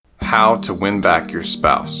how to win back your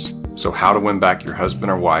spouse. So how to win back your husband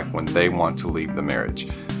or wife when they want to leave the marriage.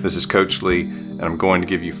 This is Coach Lee, and I'm going to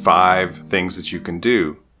give you 5 things that you can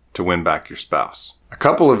do to win back your spouse. A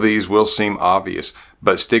couple of these will seem obvious,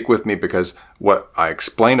 but stick with me because what I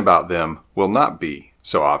explain about them will not be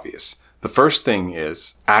so obvious. The first thing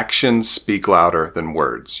is actions speak louder than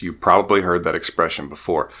words. You probably heard that expression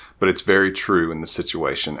before, but it's very true in this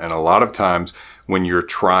situation. And a lot of times when you're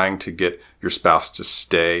trying to get your spouse to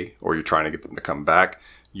stay or you're trying to get them to come back,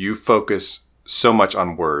 you focus so much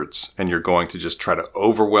on words and you're going to just try to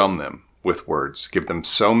overwhelm them with words, give them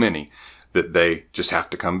so many that they just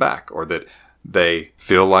have to come back or that they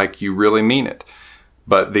feel like you really mean it.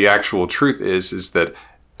 But the actual truth is that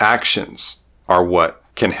actions are what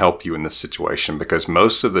can help you in this situation, because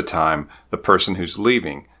most of the time the person who's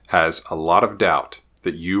leaving has a lot of doubt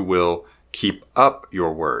that you will keep up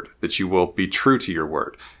your word, that you will be true to your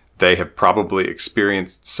word. They have probably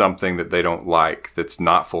experienced something that they don't like, that's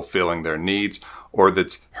not fulfilling their needs or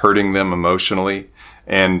that's hurting them emotionally,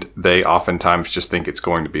 and they oftentimes just think it's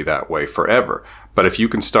going to be that way forever. But if you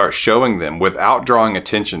can start showing them without drawing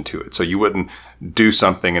attention to it, so you wouldn't do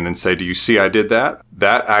something and then say, "Do you see I did that?"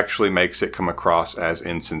 That actually makes it come across as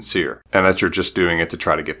insincere and that you're just doing it to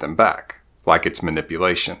try to get them back, like it's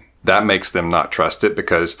manipulation. That makes them not trust it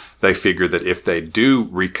because they figure that if they do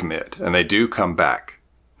recommit and they do come back,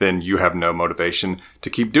 then you have no motivation to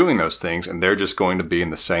keep doing those things and they're just going to be in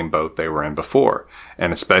the same boat they were in before.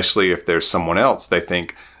 And especially if there's someone else, they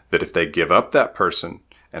think that if they give up that person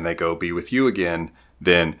and they go be with you again,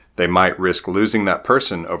 then they might risk losing that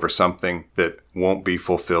person over something that won't be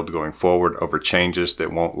fulfilled going forward, over changes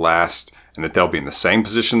that won't last, and that they'll be in the same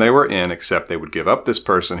position they were in, except they would give up this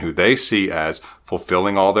person who they see as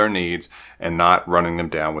fulfilling all their needs and not running them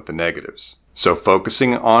down with the negatives. So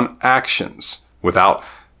focusing on actions without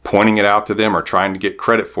pointing it out to them or trying to get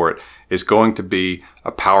credit for it is going to be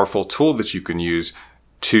a powerful tool that you can use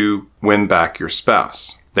to win back your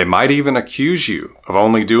spouse. They might even accuse you of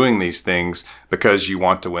only doing these things because you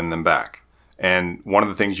want to win them back. And one of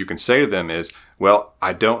the things you can say to them is, "Well,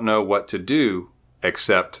 I don't know what to do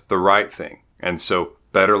except the right thing. And so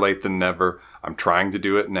better late than never. I'm trying to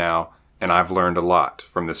do it now. And I've learned a lot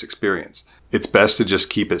from this experience." It's best to just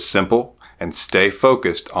keep it simple and stay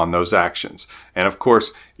focused on those actions. And of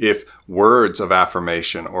course, if words of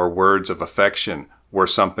affirmation or words of affection were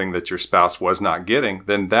something that your spouse was not getting,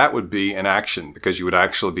 then that would be an action because you would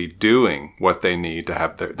actually be doing what they need to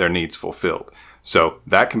have their needs fulfilled. So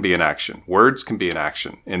that can be an action. Words can be an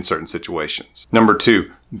action in certain situations. Number 2,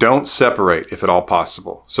 don't separate if at all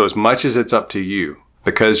possible. So as much as it's up to you,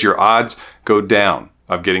 because your odds go down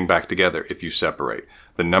of getting back together if you separate.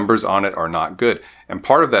 The numbers on it are not good. And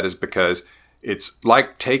part of that is because it's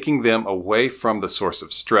like taking them away from the source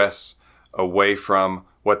of stress, away from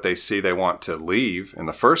what they see they want to leave in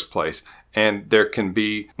the first place. And there can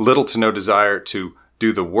be little to no desire to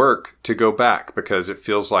do the work to go back because it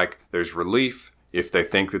feels like there's relief. If they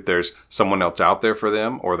think that there's someone else out there for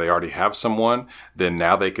them or they already have someone, then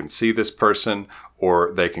now they can see this person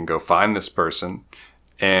or they can go find this person.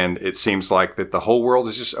 And it seems like that the whole world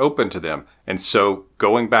is just open to them. And so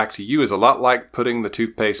going back to you is a lot like putting the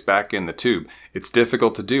toothpaste back in the tube. It's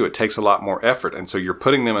difficult to do. It takes a lot more effort. And so you're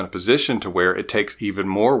putting them in a position to where it takes even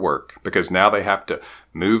more work because now they have to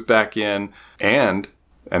move back in. And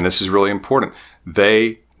this is really important,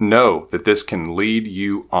 they know that this can lead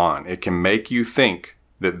you on. It can make you think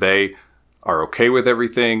that they are okay with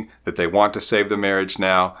everything, that they want to save the marriage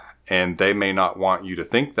now. And they may not want you to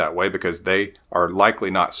think that way because they are likely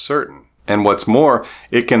not certain. And what's more,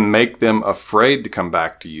 it can make them afraid to come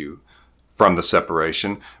back to you from the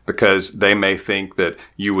separation because they may think that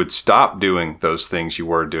you would stop doing those things you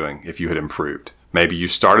were doing if you had improved. Maybe you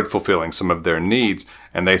started fulfilling some of their needs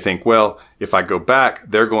and they think, well, if I go back,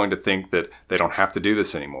 they're going to think that they don't have to do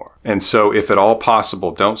this anymore. And so if at all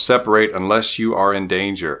possible, don't separate unless you are in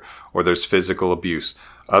danger or there's physical abuse.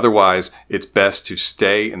 Otherwise, it's best to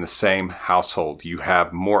stay in the same household. You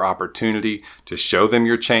have more opportunity to show them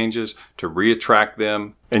your changes, to reattract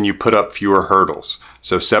them, and you put up fewer hurdles.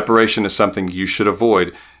 So separation is something you should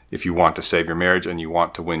avoid if you want to save your marriage and you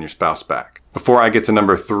want to win your spouse back. Before I get to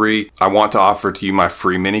number 3, I want to offer to you my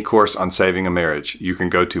free mini course on saving a marriage. You can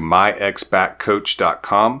go to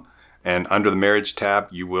myexbackcoach.com and under the marriage tab,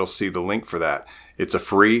 you will see the link for that. It's a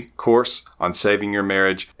free course on saving your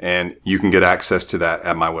marriage, and you can get access to that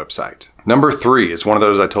at my website. Number 3 is one of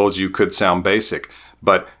those I told you could sound basic,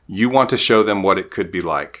 but you want to show them what it could be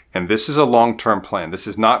like. And this is a long-term plan. This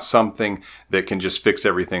is not something that can just fix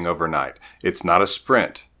everything overnight. It's not a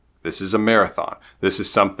sprint. This is a marathon. This is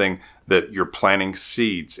something that you're planting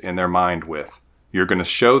seeds in their mind with. You're going to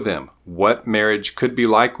show them what marriage could be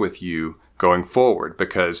like with you going forward,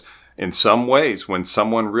 because in some ways, when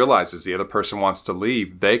someone realizes the other person wants to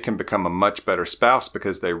leave, they can become a much better spouse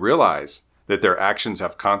because they realize that their actions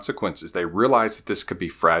have consequences. They realize that this could be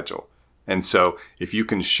fragile. And so if you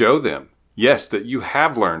can show them, yes, that you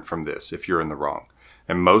have learned from this if you're in the wrong.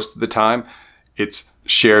 And most of the time, it's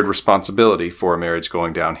shared responsibility for a marriage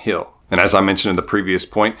going downhill. And as I mentioned in the previous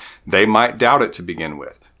point, they might doubt it to begin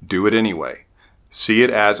with. Do it anyway. See it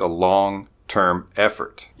as a long-term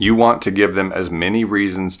effort. You want to give them as many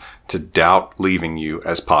reasons to doubt leaving you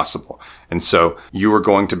as possible. And so you are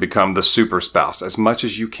going to become the super spouse as much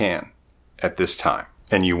as you can at this time.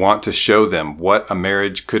 And you want to show them what a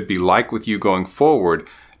marriage could be like with you going forward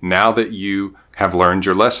now that you have learned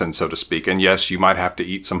your lesson, so to speak. And yes, you might have to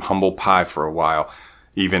eat some humble pie for a while,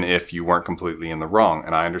 even if you weren't completely in the wrong.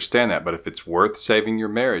 And I understand that. But if it's worth saving your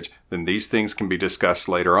marriage, then these things can be discussed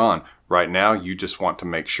later on. Right now, you just want to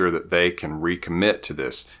make sure that they can recommit to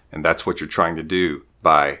this. And that's what you're trying to do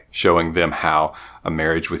by showing them how a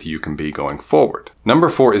marriage with you can be going forward. Number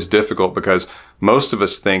 4 is difficult because most of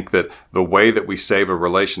us think that the way that we save a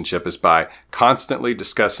relationship is by constantly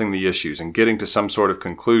discussing the issues and getting to some sort of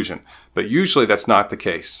conclusion. But usually that's not the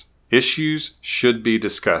case. Issues should be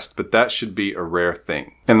discussed, but that should be a rare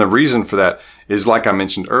thing. And the reason for that is, like I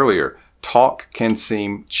mentioned earlier, talk can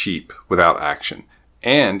seem cheap without action.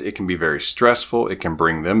 And it can be very stressful. It can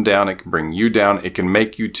bring them down. It can bring you down. It can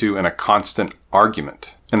make you two in a constant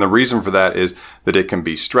argument. And the reason for that is that it can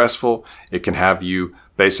be stressful. It can have you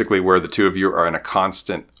basically where the two of you are in a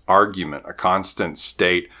constant argument, a constant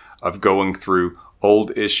state of going through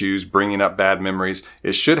old issues, bringing up bad memories.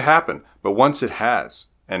 It should happen. But once it has,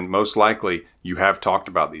 and most likely you have talked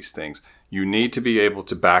about these things, you need to be able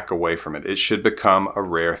to back away from it. It should become a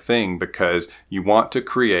rare thing because you want to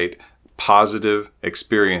create positive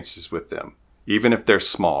experiences with them, even if they're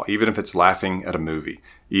small, even if it's laughing at a movie,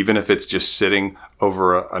 even if it's just sitting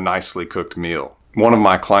over a nicely cooked meal. One of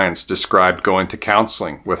my clients described going to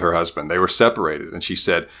counseling with her husband. They were separated, and she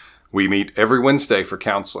said, "We meet every Wednesday for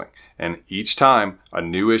counseling, and each time a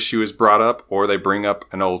new issue is brought up or they bring up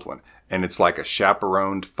an old one, and it's like a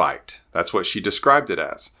chaperoned fight." That's what she described it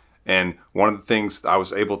as. And one of the things I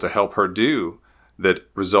was able to help her do that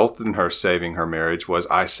resulted in her saving her marriage was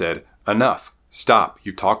I said, "Enough. Stop.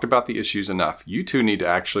 You've talked about the issues enough. You two need to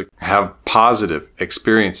actually have positive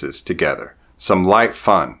experiences together. Some light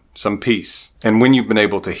fun, some peace. And when you've been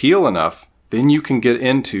able to heal enough, then you can get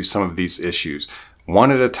into some of these issues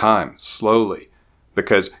one at a time, slowly.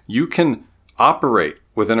 Because you can operate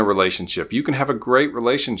within a relationship. You can have a great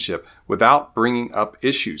relationship without bringing up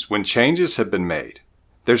issues. When changes have been made,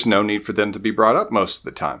 there's no need for them to be brought up most of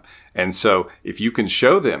the time. And so if you can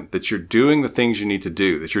show them that you're doing the things you need to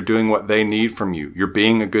do, that you're doing what they need from you, you're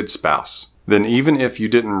being a good spouse, then even if you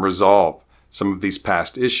didn't resolve some of these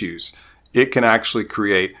past issues, it can actually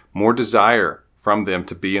create more desire from them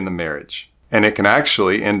to be in the marriage. And it can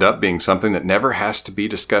actually end up being something that never has to be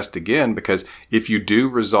discussed again, because if you do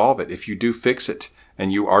resolve it, if you do fix it,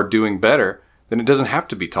 and you are doing better, then it doesn't have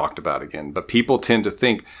to be talked about again. But people tend to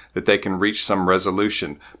think that they can reach some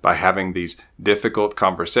resolution by having these difficult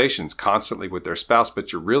conversations constantly with their spouse,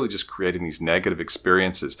 but you're really just creating these negative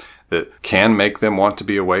experiences that can make them want to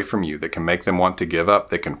be away from you, that can make them want to give up,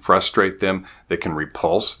 that can frustrate them, that can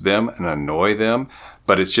repulse them and annoy them.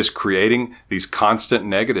 But it's just creating these constant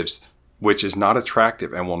negatives, which is not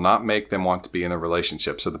attractive and will not make them want to be in a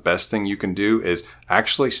relationship. So the best thing you can do is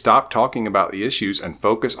actually stop talking about the issues and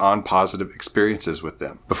focus on positive experiences with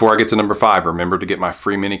them. Before I get to number 5, remember to get my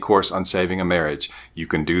free mini course on saving a marriage. You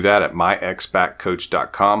can do that at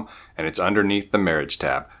myexpatcoach.com, and it's underneath the marriage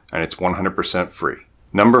tab, and it's 100% free.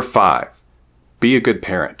 Number 5, be a good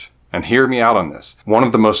parent. And hear me out on this. One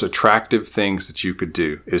of the most attractive things that you could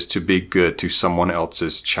do is to be good to someone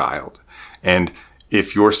else's child. And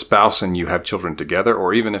if your spouse and you have children together,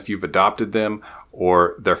 or even if you've adopted them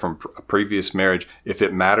or they're from a previous marriage, if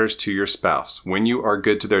it matters to your spouse, when you are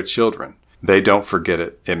good to their children, they don't forget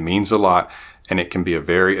it. It means a lot, and it can be a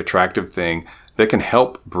very attractive thing that can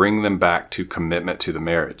help bring them back to commitment to the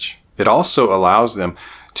marriage. It also allows them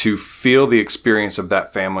to feel the experience of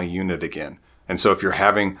that family unit again. And so if you're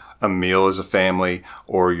having a meal as a family,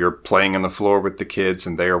 or you're playing on the floor with the kids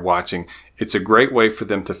and they are watching, it's a great way for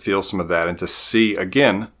them to feel some of that and to see,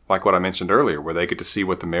 again, like what I mentioned earlier, where they get to see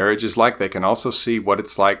what the marriage is like. They can also see what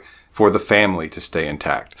it's like for the family to stay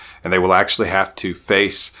intact. And they will actually have to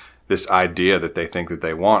face this idea that they think that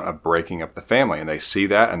they want of breaking up the family. And they see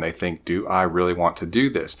that and they think, do I really want to do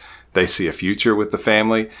this? They see a future with the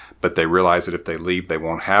family, but they realize that if they leave, they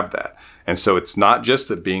won't have that. And so it's not just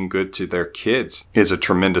that being good to their kids is a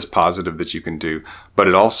tremendous positive that you can do, but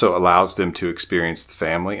it also allows them to experience the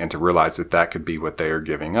family and to realize that that could be what they are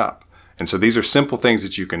giving up. And so these are simple things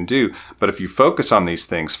that you can do. But if you focus on these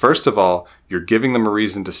things, first of all, you're giving them a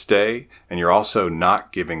reason to stay, and you're also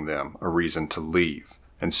not giving them a reason to leave.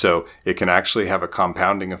 And so it can actually have a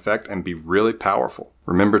compounding effect and be really powerful.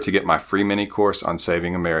 Remember to get my free mini course on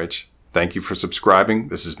saving a marriage. Thank you for subscribing.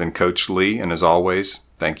 This has been Coach Lee, and as always,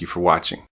 thank you for watching.